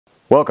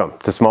Welcome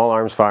to Small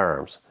Arms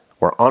Firearms,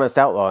 where Honest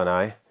Outlaw and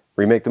I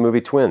remake the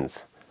movie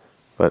Twins,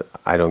 but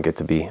I don't get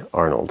to be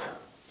Arnold.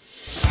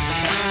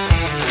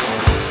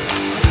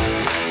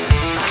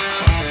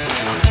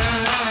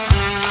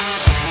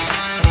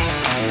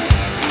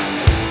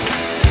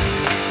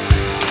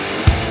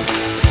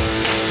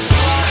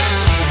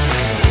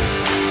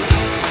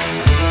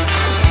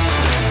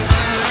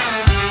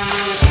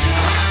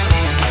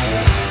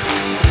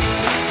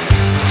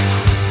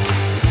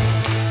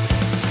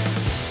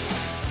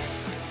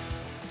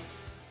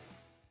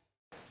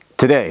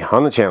 Today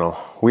on the channel,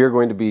 we are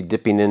going to be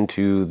dipping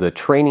into the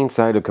training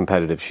side of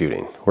competitive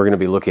shooting. We're going to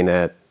be looking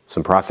at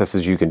some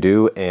processes you can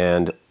do,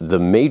 and the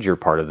major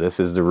part of this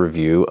is the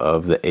review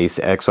of the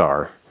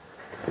AceXR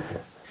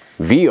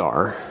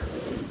VR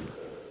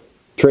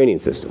training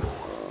system.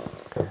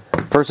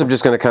 First, I'm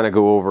just going to kind of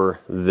go over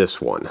this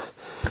one.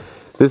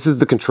 This is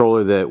the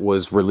controller that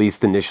was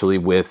released initially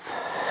with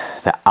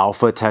the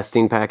alpha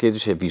testing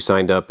package. If you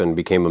signed up and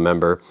became a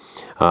member,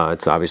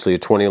 it's obviously a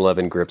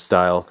 2011 grip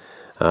style.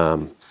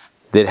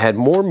 That had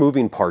more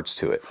moving parts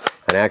to it.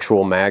 An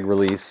actual mag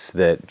release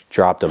that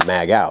dropped a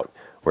mag out,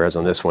 whereas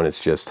on this one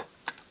it's just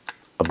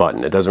a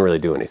button. It doesn't really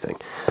do anything.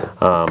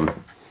 A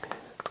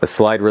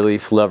slide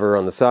release lever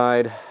on the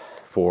side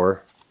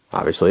for,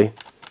 obviously,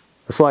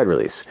 a slide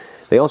release.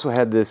 They also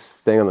had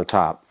this thing on the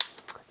top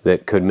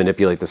that could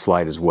manipulate the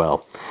slide as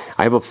well.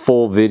 I have a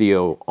full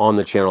video on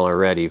the channel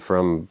already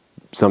from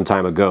some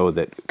time ago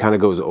that kind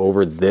of goes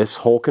over this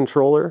whole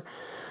controller.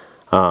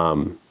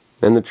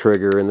 And the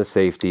trigger and the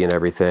safety and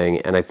everything.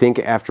 And I think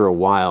after a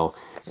while,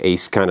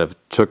 Ace kind of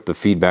took the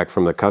feedback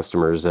from the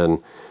customers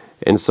and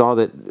saw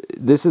that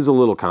this is a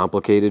little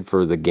complicated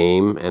for the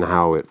game and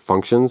how it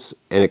functions,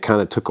 and it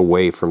kind of took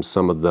away from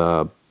some of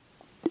the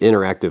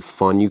interactive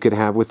fun you could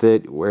have with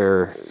it,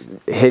 where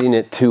hitting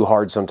it too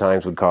hard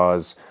sometimes would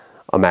cause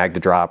a mag to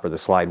drop or the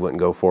slide wouldn't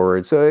go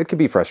forward. So it could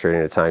be frustrating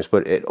at times,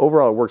 but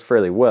overall it works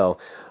fairly well.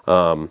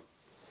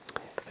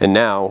 And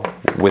now,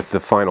 with the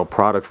final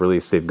product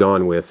release, they've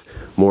gone with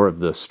more of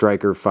the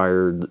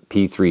striker-fired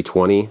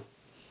P320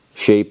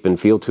 shape and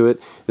feel to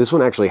it. This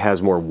one actually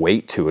has more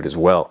weight to it as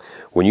well.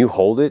 When you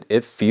hold it,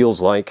 it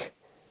feels like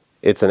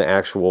it's an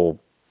actual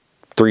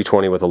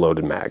 320 with a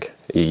loaded mag.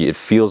 It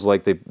feels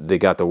like they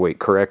got the weight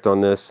correct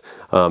on this.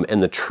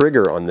 And the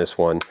trigger on this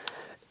one,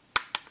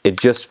 it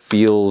just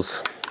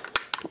feels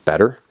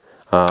better.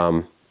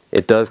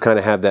 It does kind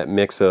of have that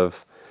mix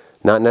of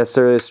not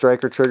necessarily a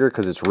striker trigger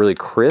because it's really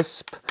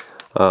crisp,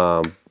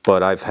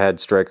 but I've had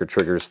striker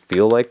triggers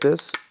feel like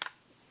this.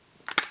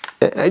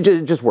 It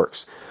just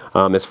works.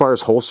 As far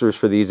as holsters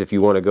for these, if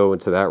you want to go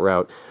into that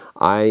route,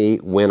 I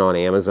went on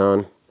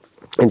Amazon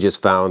and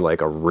just found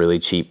like a really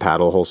cheap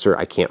paddle holster.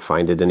 I can't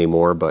find it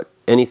anymore, but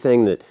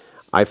anything that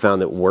I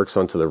found that works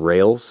onto the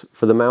rails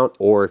for the mount,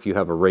 or if you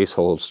have a race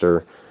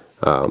holster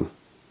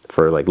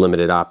for like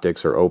limited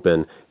optics or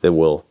open that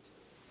will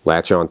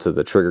latch onto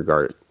the trigger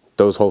guard,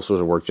 those holsters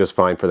will work just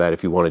fine for that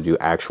if you want to do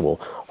actual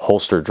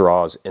holster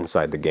draws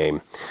inside the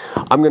game.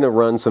 I'm going to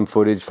run some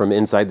footage from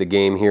inside the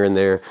game here and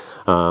there.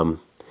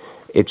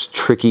 It's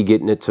tricky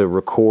getting it to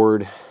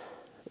record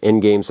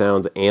in-game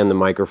sounds and the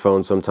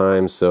microphone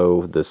sometimes,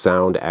 so the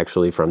sound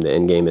actually from the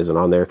in-game isn't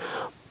on there.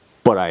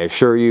 But I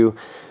assure you,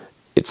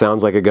 it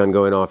sounds like a gun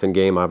going off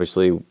in-game.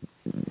 Obviously,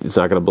 it's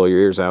not going to blow your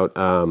ears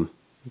out.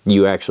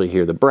 You actually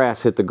hear the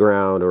brass hit the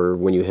ground, or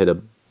when you hit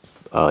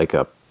like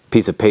a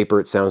piece of paper,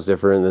 it sounds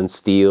different than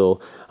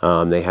steel.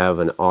 They have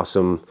an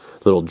awesome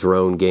little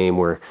drone game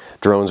where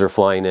drones are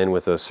flying in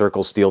with a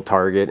circle steel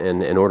target,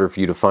 and in order for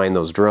you to find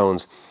those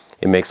drones,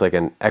 it makes like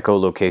an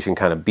echolocation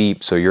kind of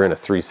beep, so you're in a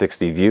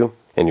 360 view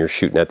and you're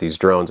shooting at these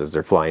drones as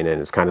they're flying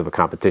in. It's kind of a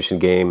competition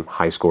game,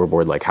 high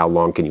scoreboard, like how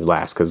long can you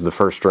last, because the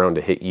first drone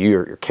to hit you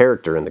or your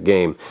character in the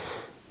game,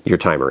 your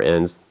timer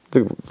ends,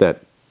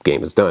 that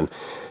game is done,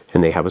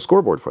 and they have a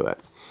scoreboard for that.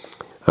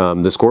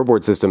 The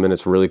scoreboard system, and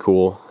it's really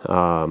cool,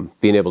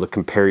 being able to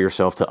compare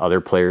yourself to other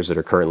players that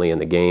are currently in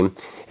the game.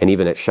 And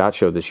even at SHOT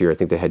Show this year, I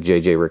think they had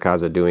JJ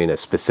Ricazza doing a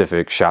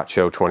specific SHOT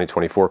Show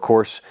 2024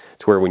 course,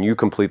 to where when you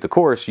complete the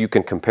course, you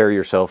can compare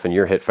yourself and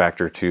your hit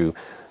factor to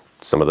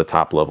some of the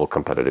top level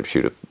competitive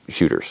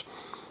shooters.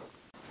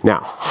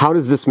 Now, how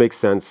does this make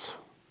sense?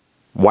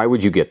 Why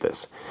would you get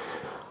this?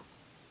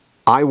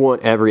 I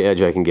want every edge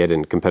I can get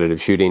in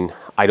competitive shooting.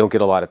 I don't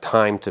get a lot of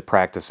time to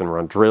practice and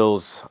run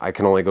drills. I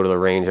can only go to the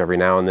range every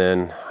now and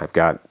then. I've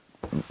got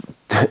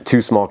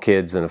two small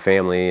kids and a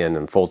family and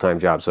a full-time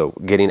job, so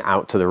getting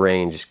out to the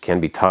range can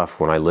be tough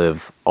when I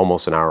live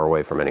almost an hour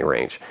away from any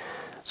range.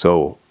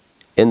 So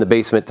in the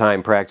basement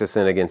time,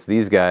 practicing against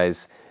these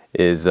guys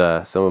is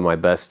some of my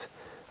best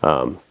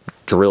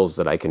drills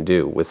that I can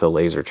do with a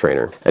laser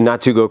trainer. And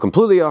not to go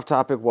completely off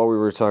topic, while we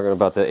were talking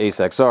about the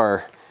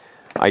AceXR,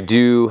 I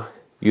do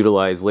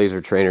utilize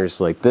laser trainers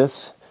like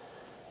this,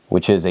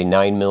 which is a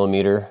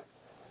 9mm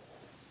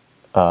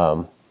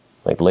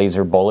like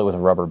laser bullet with a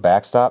rubber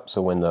backstop,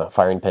 so when the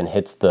firing pin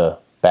hits the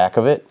back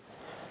of it,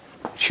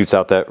 shoots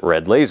out that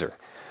red laser.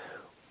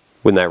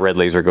 When that red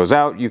laser goes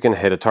out, you can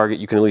hit a target,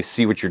 you can at least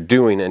see what you're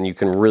doing, and you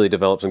can really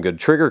develop some good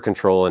trigger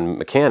control and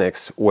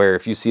mechanics, where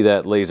if you see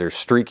that laser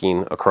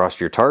streaking across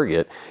your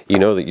target, you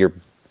know that you're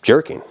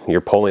jerking.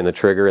 You're pulling the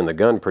trigger and the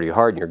gun pretty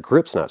hard, and your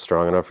grip's not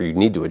strong enough, or you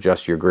need to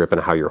adjust your grip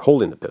and how you're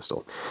holding the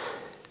pistol.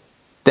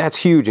 That's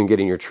huge in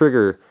getting your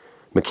trigger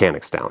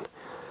mechanics down.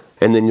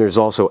 And then there's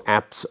also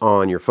apps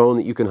on your phone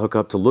that you can hook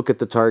up to look at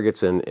the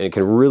targets, and it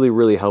can really,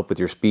 really help with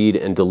your speed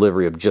and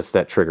delivery of just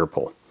that trigger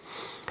pull.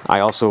 I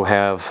also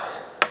have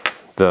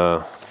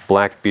the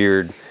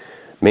Blackbeard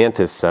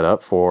Mantis set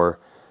up for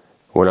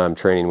when I'm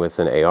training with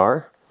an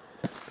AR.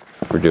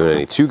 If we're doing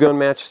any two-gun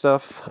match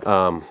stuff.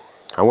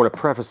 I want to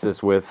preface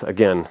this with,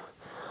 again,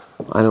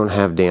 I don't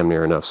have damn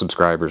near enough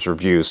subscribers or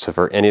views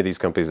for any of these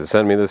companies that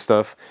send me this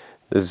stuff.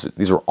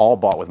 These were all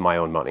bought with my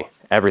own money.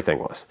 Everything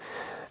was.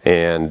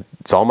 And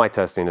it's all my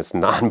testing. It's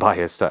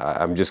non-biased.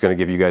 I'm just going to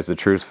give you guys the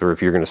truth for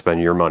if you're going to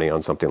spend your money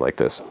on something like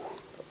this.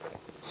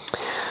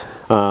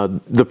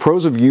 The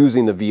pros of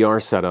using the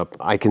VR setup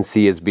I can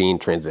see as being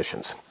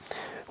transitions.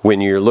 When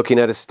you're looking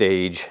at a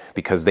stage,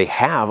 because they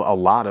have a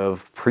lot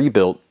of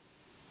pre-built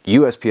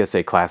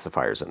USPSA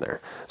classifiers in there.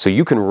 So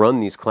you can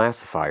run these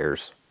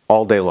classifiers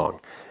all day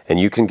long, and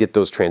you can get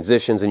those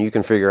transitions, and you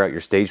can figure out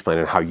your stage plan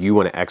and how you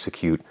want to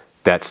execute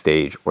that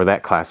stage or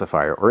that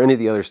classifier or any of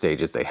the other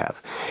stages they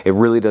have. It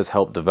really does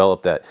help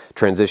develop that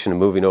transition and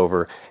moving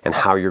over and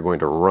how you're going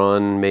to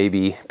run,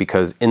 maybe,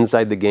 because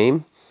inside the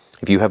game,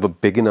 if you have a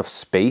big enough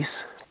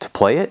space to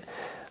play it,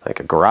 like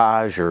a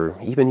garage or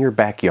even your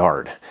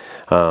backyard,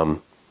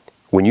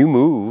 when you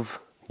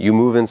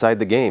move inside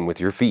the game with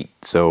your feet.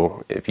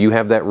 So if you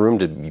have that room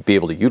to be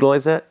able to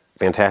utilize that,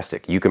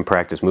 fantastic. You can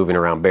practice moving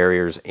around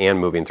barriers and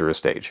moving through a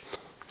stage.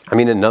 I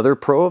mean, another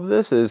pro of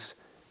this is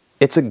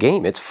it's a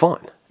game. It's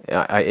fun.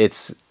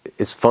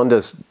 It's fun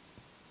to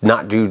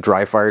not do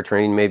dry fire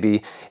training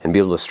maybe and be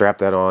able to strap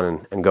that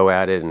on and go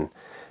at it and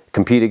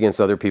compete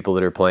against other people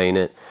that are playing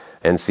it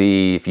and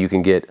see if you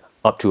can get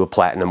up to a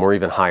platinum or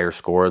even higher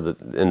score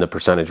in the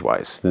percentage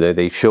wise.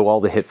 They show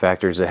all the hit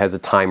factors. It has a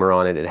timer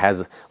on it. It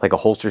has like a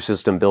holster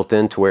system built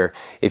in to where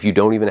if you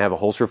don't even have a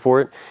holster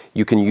for it,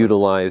 you can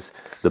utilize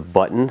the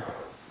button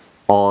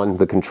on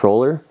the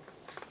controller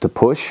to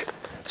push.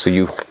 So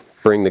you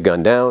bring the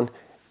gun down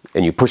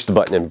and you push the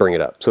button and bring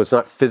it up. So it's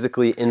not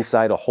physically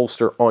inside a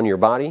holster on your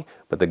body,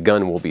 but the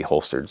gun will be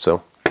holstered.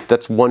 So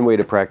that's one way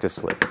to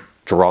practice like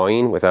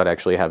drawing without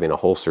actually having a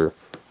holster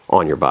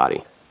on your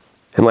body.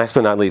 And last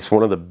but not least,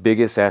 one of the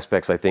biggest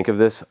aspects I think of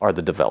this are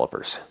the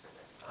developers.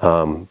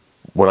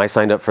 When I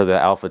signed up for the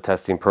alpha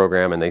testing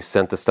program and they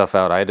sent the stuff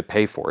out, I had to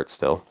pay for it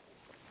still.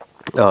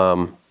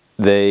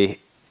 They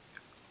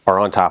are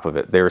on top of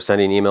it. They were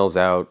sending emails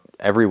out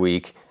every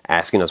week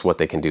asking us what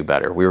they can do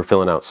better. We were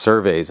filling out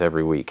surveys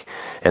every week.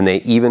 And they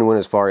even went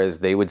as far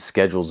as they would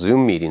schedule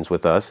Zoom meetings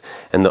with us,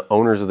 and the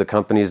owners of the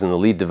companies and the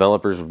lead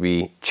developers would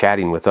be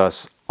chatting with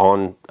us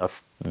on a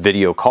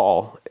video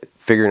call,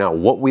 figuring out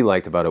what we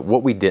liked about it,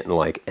 what we didn't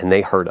like, and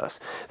they heard us.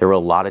 There were a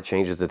lot of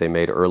changes that they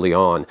made early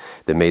on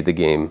that made the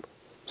game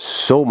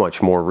so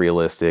much more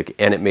realistic,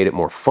 and it made it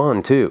more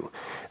fun too.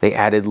 They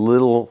added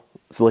little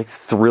like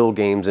thrill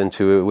games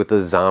into it with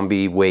a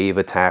zombie wave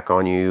attack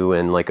on you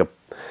and like a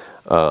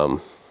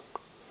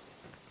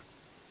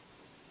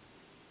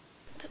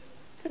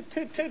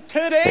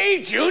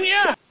Today,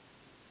 Junior.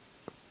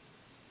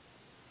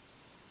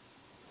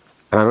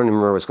 And I don't even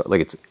remember what it's called.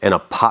 Like it's and a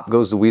pop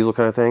goes the weasel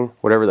kind of thing,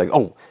 whatever. Like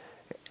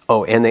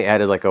oh, and they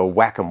added like a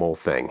whack-a-mole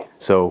thing.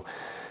 So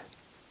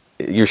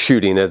you're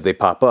shooting as they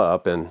pop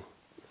up, and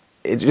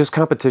it's just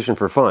competition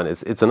for fun.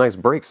 It's a nice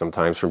break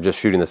sometimes from just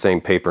shooting the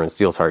same paper and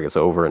steel targets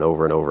over and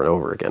over and over and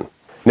over again.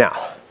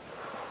 Now,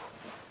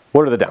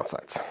 what are the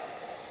downsides?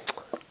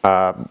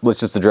 Let's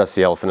just address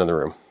the elephant in the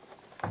room: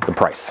 the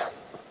price.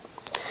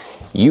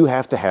 You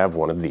have to have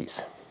one of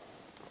these.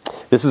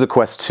 This is a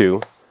Quest 2.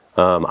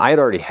 I had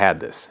already had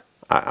this.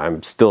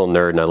 I'm still a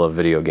nerd and I love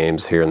video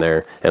games here and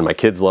there, and my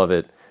kids love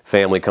it.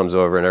 Family comes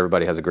over and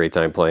everybody has a great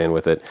time playing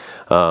with it.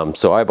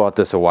 So I bought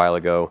this a while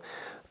ago.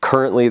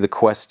 Currently the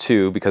Quest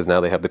 2, because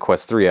now they have the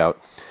Quest 3 out,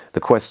 the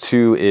Quest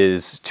 2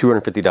 is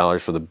 $250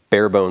 for the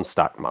bare bones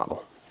stock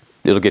model.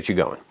 It'll get you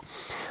going.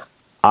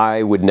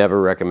 I would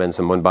never recommend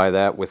someone buy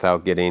that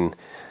without getting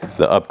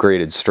the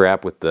upgraded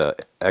strap with the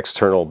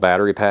external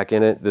battery pack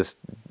in it. This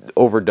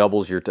over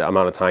doubles your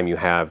amount of time you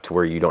have to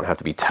where you don't have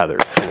to be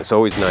tethered. And it's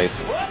always nice.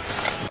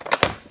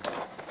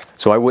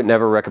 So I would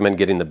never recommend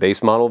getting the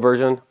base model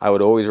version. I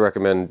would always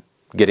recommend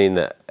getting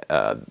the,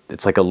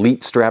 it's like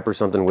Elite strap or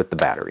something with the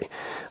battery.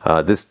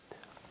 This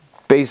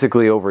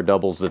basically over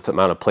doubles the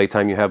amount of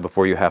playtime you have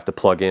before you have to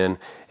plug in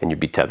and you'd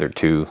be tethered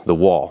to the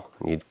wall.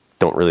 You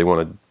don't really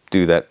want to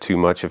do that too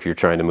much if you're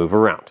trying to move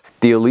around.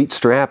 The Elite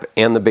strap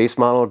and the base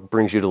model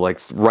brings you to like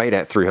right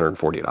at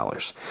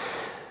 $340.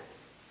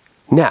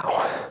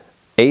 Now,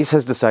 Ace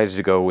has decided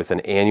to go with an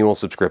annual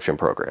subscription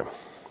program.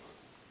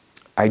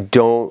 I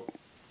get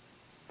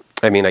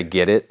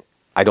it.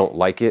 I don't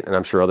like it, and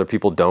I'm sure other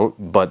people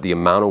don't, but the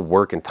amount of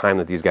work and time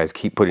that these guys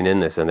keep putting in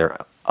this, and they're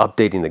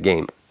updating the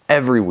game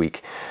every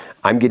week.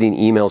 I'm getting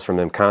emails from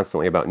them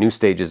constantly about new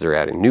stages they're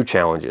adding, new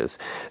challenges.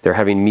 They're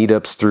having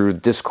meetups through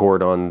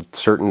Discord on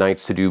certain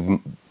nights to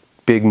do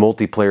big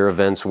multiplayer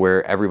events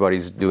where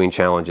everybody's doing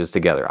challenges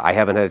together. I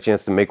haven't had a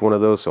chance to make one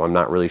of those, so I'm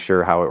not really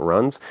sure how it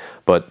runs,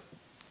 but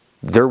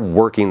they're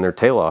working their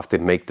tail off to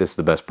make this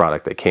the best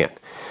product they can.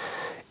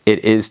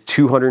 It is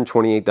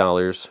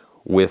 $228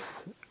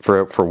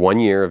 for 1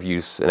 year of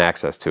use and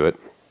access to it.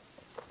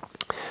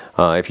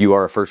 If you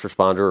are a first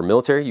responder or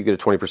military, you get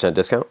a 20%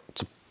 discount.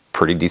 It's a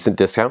pretty decent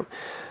discount.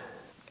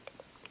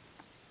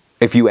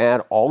 If you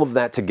add all of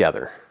that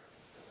together,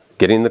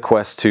 getting the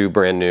Quest 2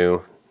 brand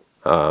new,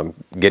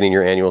 getting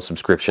your annual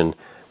subscription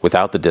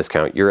without the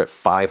discount, you're at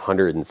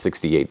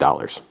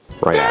 $568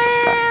 right at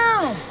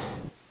that.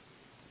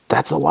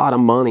 That's a lot of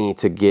money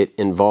to get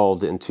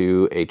involved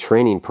into a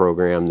training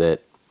program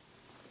that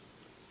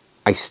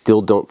I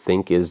still don't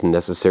think is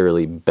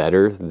necessarily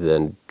better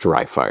than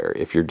dry fire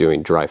if you're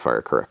doing dry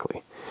fire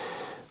correctly.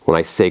 When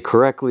I say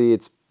correctly,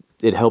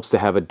 it helps to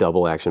have a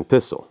double action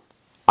pistol.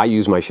 I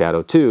use my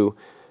Shadow 2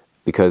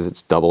 because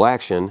it's double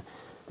action,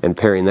 and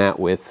pairing that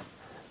with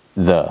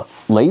the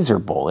laser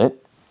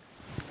bullet,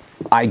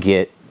 I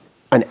get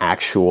an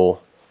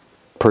actual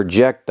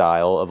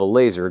projectile of a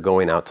laser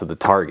going out to the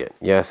target.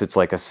 Yes, it's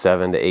like a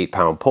 7 to 8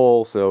 pound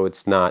pole, so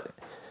it's not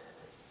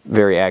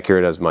very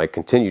accurate as my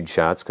continued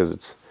shots because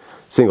it's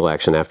single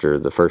action after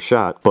the first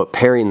shot. But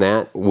pairing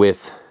that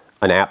with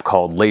an app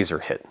called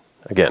LaserHit,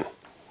 again,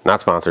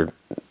 not sponsored,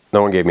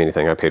 no one gave me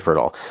anything, I paid for it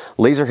all.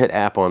 LaserHit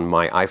app on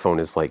my iPhone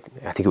is like,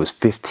 I think it was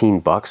 15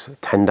 bucks,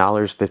 $10,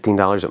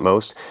 $15 at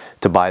most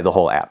to buy the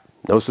whole app.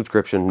 No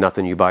subscription,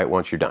 nothing, you buy it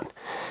once you're done.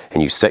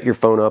 And you set your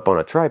phone up on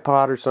a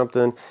tripod or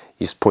something,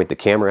 you just point the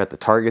camera at the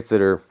targets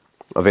that are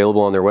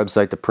available on their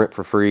website to print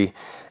for free,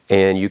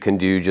 and you can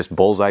do just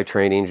bullseye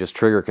training, just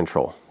trigger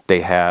control.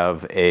 They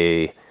have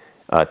a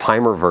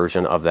timer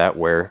version of that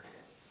where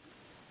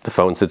the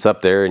phone sits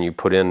up there and you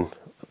put in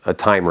a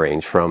time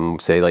range from,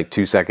 say, like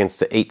 2 seconds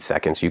to 8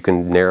 seconds. You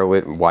can narrow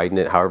it and widen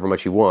it however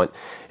much you want,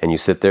 and you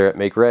sit there at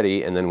make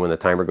ready, and then when the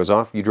timer goes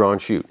off, you draw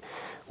and shoot.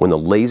 When the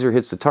laser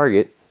hits the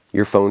target,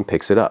 your phone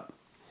picks it up.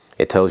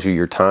 It tells you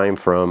your time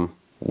from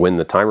when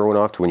the timer went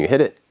off to when you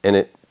hit it, and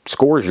it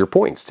scores your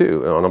points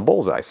too on a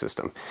bullseye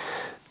system.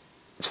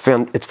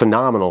 It's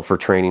phenomenal for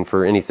training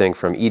for anything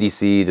from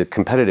EDC to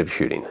competitive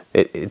shooting.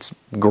 It's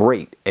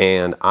great,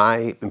 and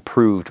I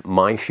improved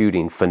my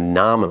shooting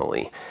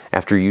phenomenally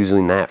after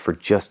using that for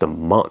just a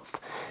month.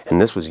 And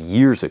this was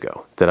years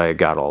ago that I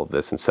got all of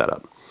this and set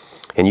up.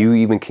 And you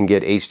even can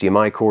get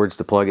HDMI cords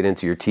to plug it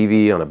into your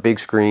TV on a big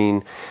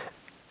screen.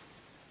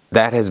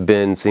 That has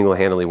been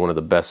single-handedly one of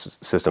the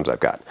best systems I've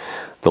got.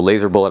 The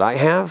laser bullet I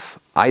have,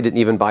 I didn't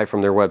even buy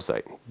from their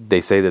website. They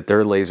say that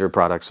their laser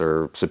products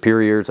are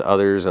superior to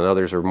others, and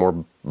others are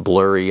more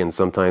blurry, and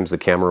sometimes the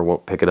camera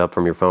won't pick it up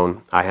from your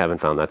phone. I haven't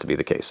found that to be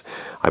the case.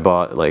 I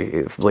bought like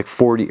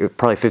 $40,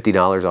 probably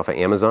 $50 off of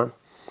Amazon,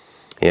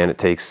 and it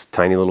takes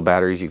tiny little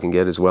batteries you can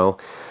get as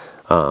well.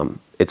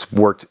 It's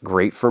worked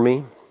great for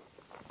me,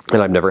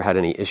 and I've never had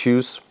any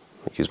issues.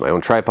 I use my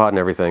own tripod and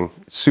everything.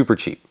 Super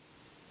cheap.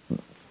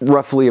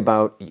 Roughly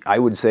about, I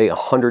would say,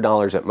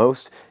 $100 at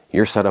most,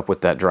 you're set up with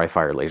that dry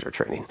fire laser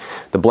training.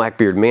 The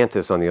Blackbeard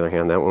Mantis, on the other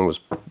hand, that one was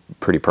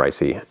pretty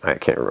pricey. I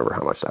can't remember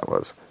how much that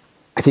was.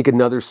 I think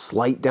another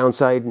slight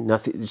downside,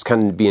 nothing, just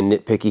kind of being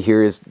nitpicky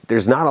here, is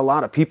there's not a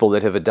lot of people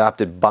that have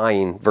adopted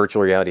buying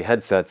virtual reality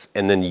headsets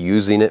and then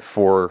using it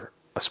for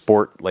a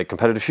sport like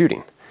competitive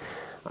shooting.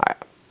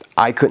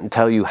 I couldn't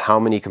tell you how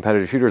many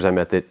competitive shooters I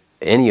met that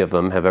any of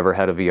them have ever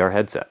had a VR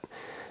headset.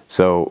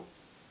 So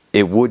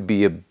it would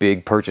be a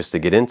big purchase to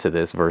get into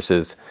this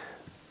versus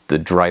the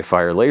dry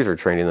fire laser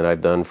training that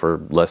I've done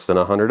for less than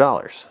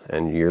 $100,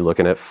 and you're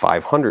looking at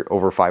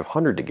over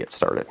 500 to get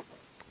started.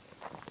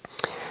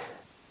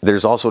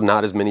 There's also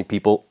not as many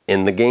people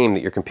in the game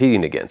that you're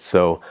competing against,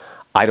 so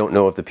I don't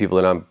know if the people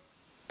that I'm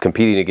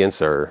competing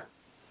against are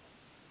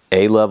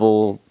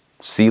A-level,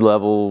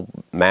 C-level,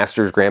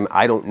 Masters, Grand.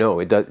 I don't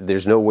know.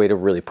 There's no way to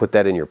really put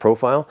that in your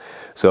profile.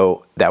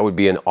 So that would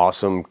be an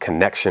awesome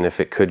connection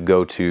if it could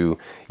go to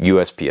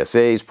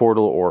USPSA's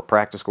portal or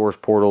Practice Scores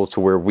portal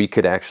to where we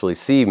could actually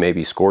see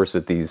maybe scores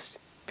that these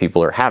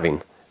people are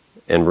having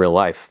in real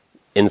life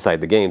inside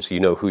the game, so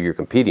you know who you're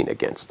competing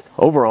against.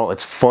 Overall,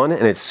 it's fun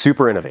and it's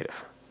super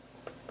innovative.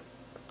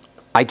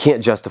 I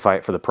can't justify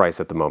it for the price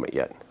at the moment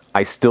yet.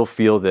 I still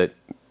feel that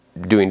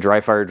doing dry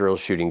fire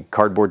drills, shooting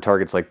cardboard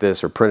targets like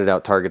this or printed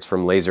out targets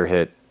from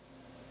LaserHit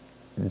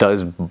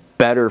does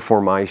better for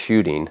my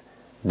shooting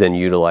than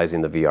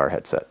utilizing the VR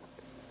headset.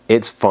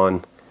 It's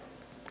fun,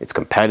 it's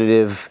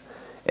competitive,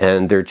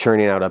 and they're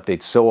churning out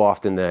updates so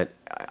often that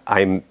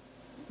I'm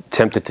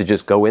tempted to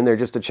just go in there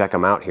just to check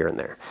them out here and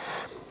there.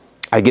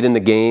 I get in the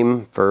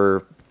game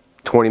for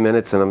 20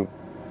 minutes and I'm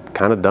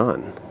kind of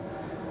done.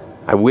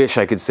 I wish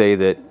I could say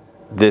that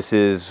this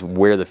is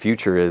where the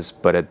future is,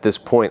 but at this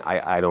point,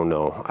 I don't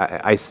know.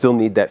 I still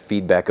need that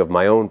feedback of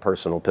my own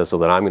personal pistol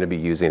that I'm going to be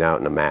using out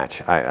in a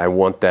match. I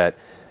want that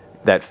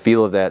that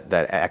feel of that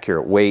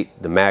accurate weight,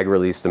 the mag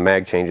release, the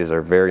mag changes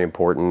are very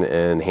important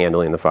in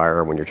handling the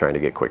firearm when you're trying to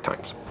get quick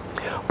times.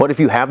 But if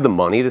you have the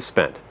money to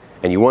spend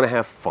and you want to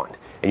have fun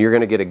and you're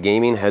going to get a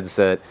gaming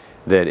headset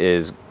that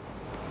is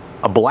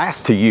a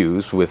blast to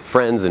use with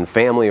friends and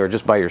family or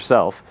just by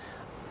yourself,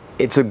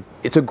 it's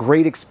a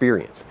great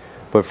experience.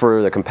 But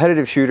for the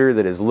competitive shooter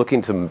that is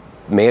looking to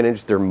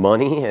manage their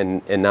money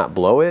and not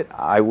blow it,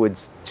 I would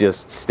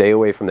just stay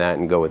away from that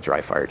and go with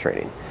dry fire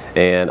training.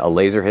 And a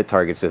LaserHit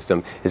target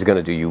system is going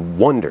to do you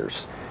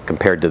wonders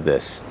compared to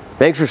this.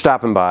 Thanks for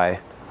stopping by.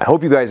 I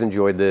hope you guys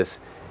enjoyed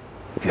this.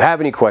 If you have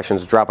any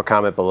questions, drop a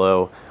comment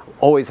below.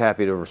 Always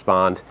happy to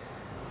respond.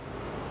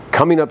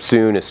 Coming up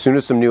soon as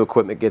some new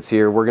equipment gets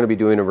here, we're going to be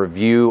doing a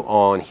review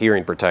on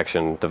hearing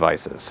protection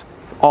devices.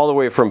 All the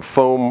way from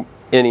foam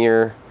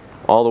in-ear,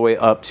 all the way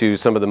up to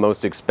some of the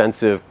most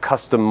expensive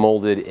custom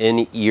molded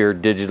in-ear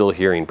digital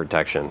hearing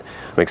protection.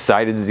 I'm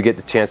excited to get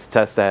the chance to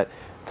test that,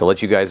 to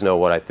let you guys know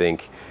what I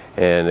think,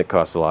 and it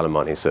costs a lot of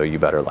money, so you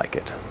better like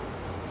it.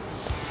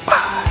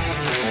 Bye.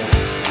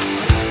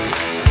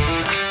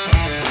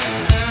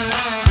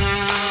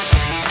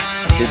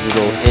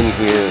 Digital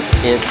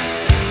in-ear,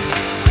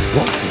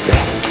 what was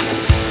that?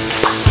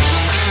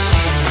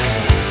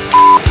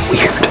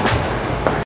 Weird.